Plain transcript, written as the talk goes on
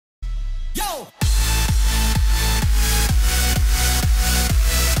Hello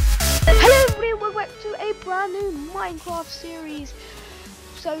everybody and welcome back to a brand new Minecraft series.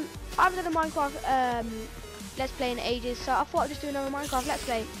 So I haven't done a Minecraft Let's Play in ages, so I thought I'd just do another Minecraft Let's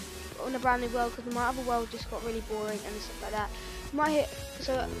Play on a brand new world because my other world just got really boring and stuff like that.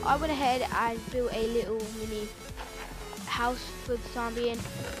 So I went ahead and built a little mini house for the time being.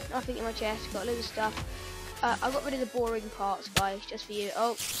 Nothing in my chest, got a load of stuff. I got rid of the boring parts, guys, just for you.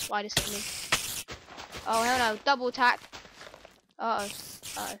 Oh, spider hit me. Oh hell no, double attack. Uh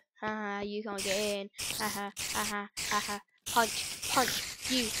oh. Haha, you can't get in. Haha, haha, haha. Punch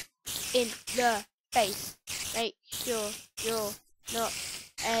you in the face. Make sure you're not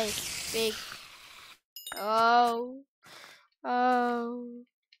a big. Oh.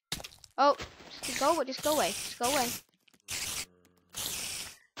 Just go away. Just go away. Just go away.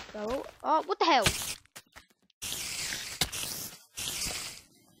 Go. Oh, what the hell?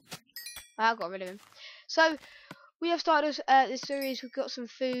 I got rid of him. So we have started this series. We've got some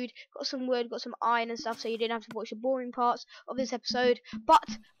food, got some wood, got some iron and stuff, so you didn't have to watch the boring parts of this episode.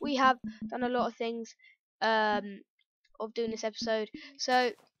 But we have done a lot of things of doing this episode.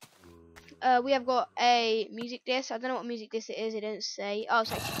 So we have got a music disc. I don't know what music disc it is. It didn't say. Oh, it's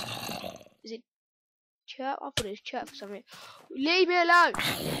like, is it chirp? I thought it was chirp for some reason. Leave me alone.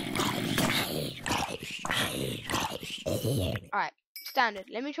 All right, standard.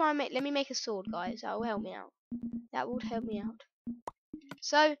 Let me make a sword, guys. That will help me out. That would help me out.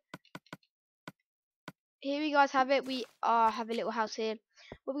 So here you guys have it. We have a little house here.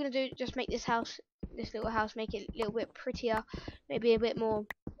 What we're gonna do, just make this little house, make it a little bit prettier, maybe a bit more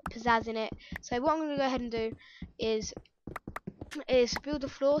pizzazz in it. So what I'm gonna go ahead and do is build the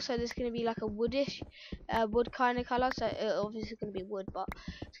floor. So there's gonna be like a woodish, wood kind of color. So obviously it's gonna be wood, but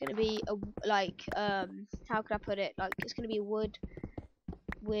it's gonna be like how could I put it? Like it's gonna be wood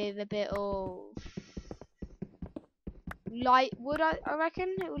with a bit of light wood. I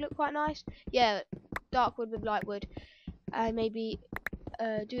reckon it will look quite nice. Yeah, dark wood with light wood, and maybe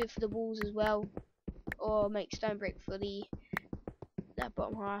do it for the walls as well, or make stone brick for that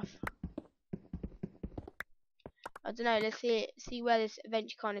bottom half. I don't know. Let's see where this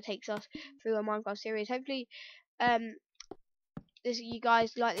adventure kind of takes us through our Minecraft series. Hopefully, you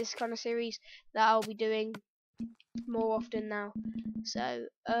guys like this kind of series that I'll be doing more often now. So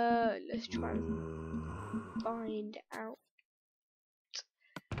let's try and find out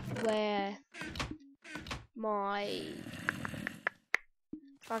where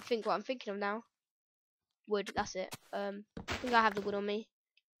I think what I'm thinking of now. Wood, that's it. I think I have the wood on me.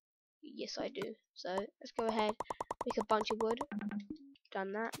 Yes, I do. So let's go ahead, make a bunch of wood.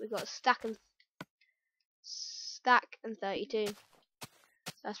 Done that. We've got a stack and 32.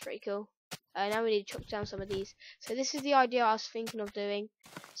 That's pretty cool. Now we need to chop down some of these. So this is the idea I was thinking of doing.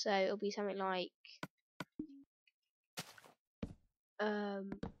 So it'll be something like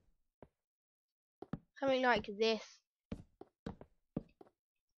this.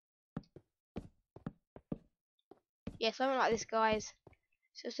 Yeah, something like this, guys.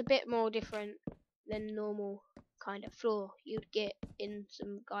 So it's a bit more different than normal kind of floor you'd get in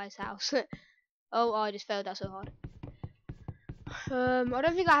some guy's house. Oh, I just failed that so hard. I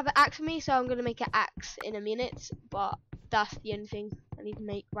don't think I have an axe for me, so I'm gonna make an axe in a minute. But that's the only thing I need to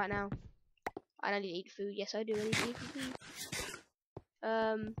make right now. I need to eat food. Yes, I do. I need to eat food.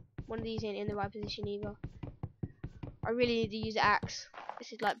 One of these ain't in the right position either. I really need to use the axe.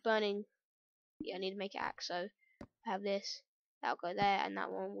 This is like burning. Yeah, I need to make an axe. So I have this. That'll go there, and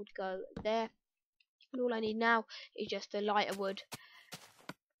that one would go there. And all I need now is just a lighter wood.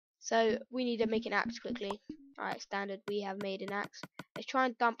 So we need to make an axe quickly. Alright, standard. We have made an axe. Let's try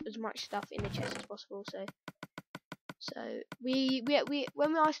and dump as much stuff in the chest as possible. So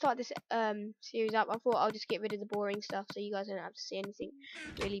when I start this series up, I thought I'll just get rid of the boring stuff, so you guys don't have to see anything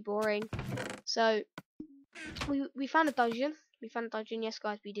really boring. So we found a dungeon. Yes,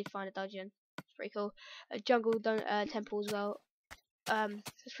 guys, we did find a dungeon. It's pretty cool. A jungle temple as well.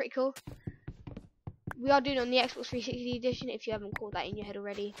 It's pretty cool. We are doing it on the Xbox 360 edition, if you haven't caught that in your head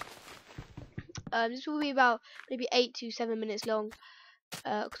already. This will be about maybe 8 to 7 minutes long.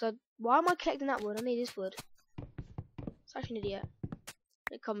 Why am I collecting that wood? I need this wood. Such an idiot.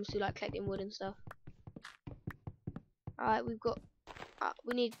 When it comes to like collecting wood and stuff. Alright, we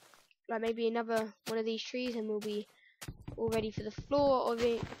need like maybe another one of these trees, and we'll be all ready for the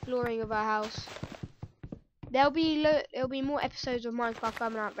flooring of our house. There'll be more episodes of Minecraft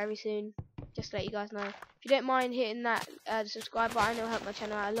coming out very soon. Just to let you guys know. If you don't mind hitting that subscribe button, it'll help my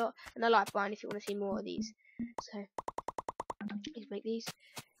channel out a lot, and the like button if you want to see more of these. So let's make these.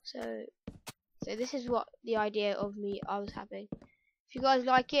 So this is what the idea of I was having. If you guys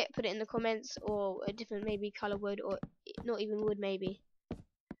like it, put it in the comments, or a different maybe colour wood, or not even wood maybe.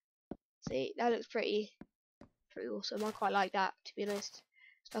 See, that looks pretty awesome. I quite like that, to be honest.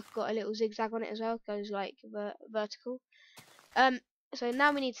 It's like got a little zigzag on it as well, goes like vertical. So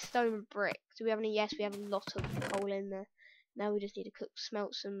now we need stone brick. Do we have any? Yes, we have a lot of coal in there. Now we just need to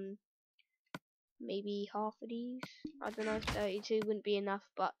smelt some, maybe half of these. I don't know, 32 wouldn't be enough,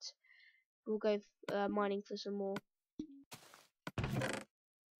 but we'll go mining for some more.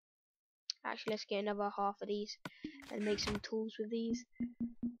 Actually, let's get another half of these and make some tools with these.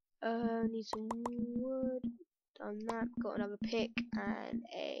 Need some wood. Done that. Got another pick and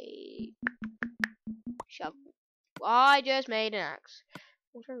a shovel. I just made an axe.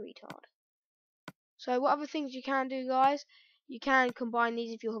 What a retard. So what other things you can do, guys? You can combine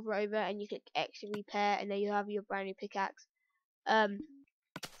these if you hover over and you click X to repair, and then you have your brand new pickaxe.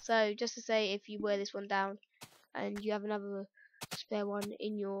 So just to say, if you wear this one down and you have another spare one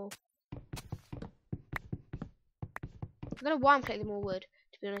in your, I don't know why I'm collecting more wood,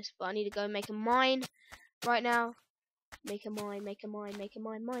 to be honest, but I need to go and make a mine right now. Make a mine, make a mine, make a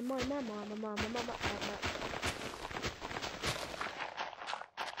mine, mine.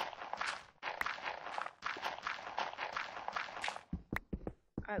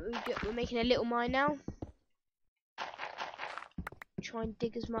 Alright, we're making a little mine now. Try and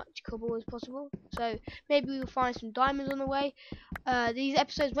dig as much cobble as possible. So maybe we'll find some diamonds on the way. These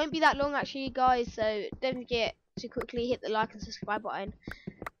episodes won't be that long actually, guys, so don't forget to quickly hit the like and subscribe button.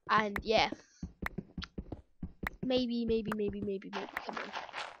 And yeah, maybe, come on.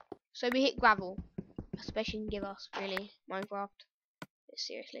 So we hit gravel. Especially can give us, really, Minecraft.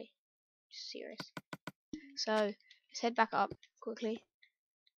 Seriously, just serious. So let's head back up quickly.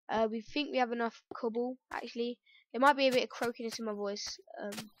 We think we have enough cobble. Actually, there might be a bit of croakiness in my voice.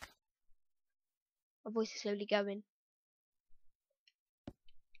 My voice is slowly going.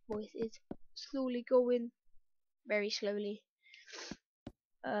 Voice is slowly going, very slowly.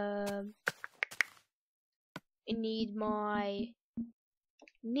 I need my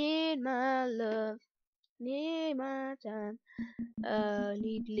love, need my time.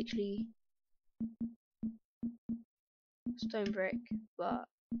 Need literally stone brick, but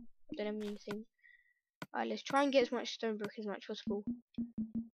I don't have anything. Alright, let's try and get as much stone brick as much possible.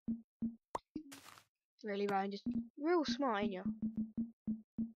 Really, Ryan, just real smart, ain't ya?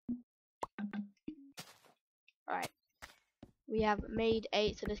 Alright, we have made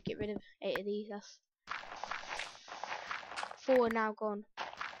 8, so let's get rid of 8 of these. That's 4 are now gone.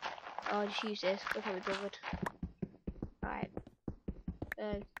 I'll just use this, we're probably bothered. Alright,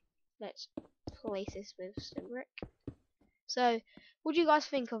 let's place this with stone brick. So, what do you guys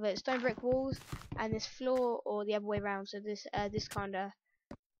think of it? Stone brick walls and this floor, or the other way around? So this this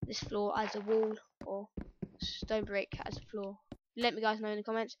floor as a wall, or stone brick as a floor? Let me guys know in the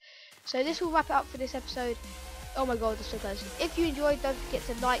comments. So this will wrap it up for this episode. Oh my god, that's so close. If you enjoyed, don't forget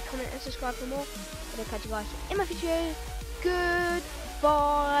to like, comment and subscribe for more. And I'll catch you guys in my future.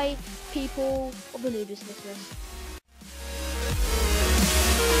 Goodbye, people of the Noobs listeners.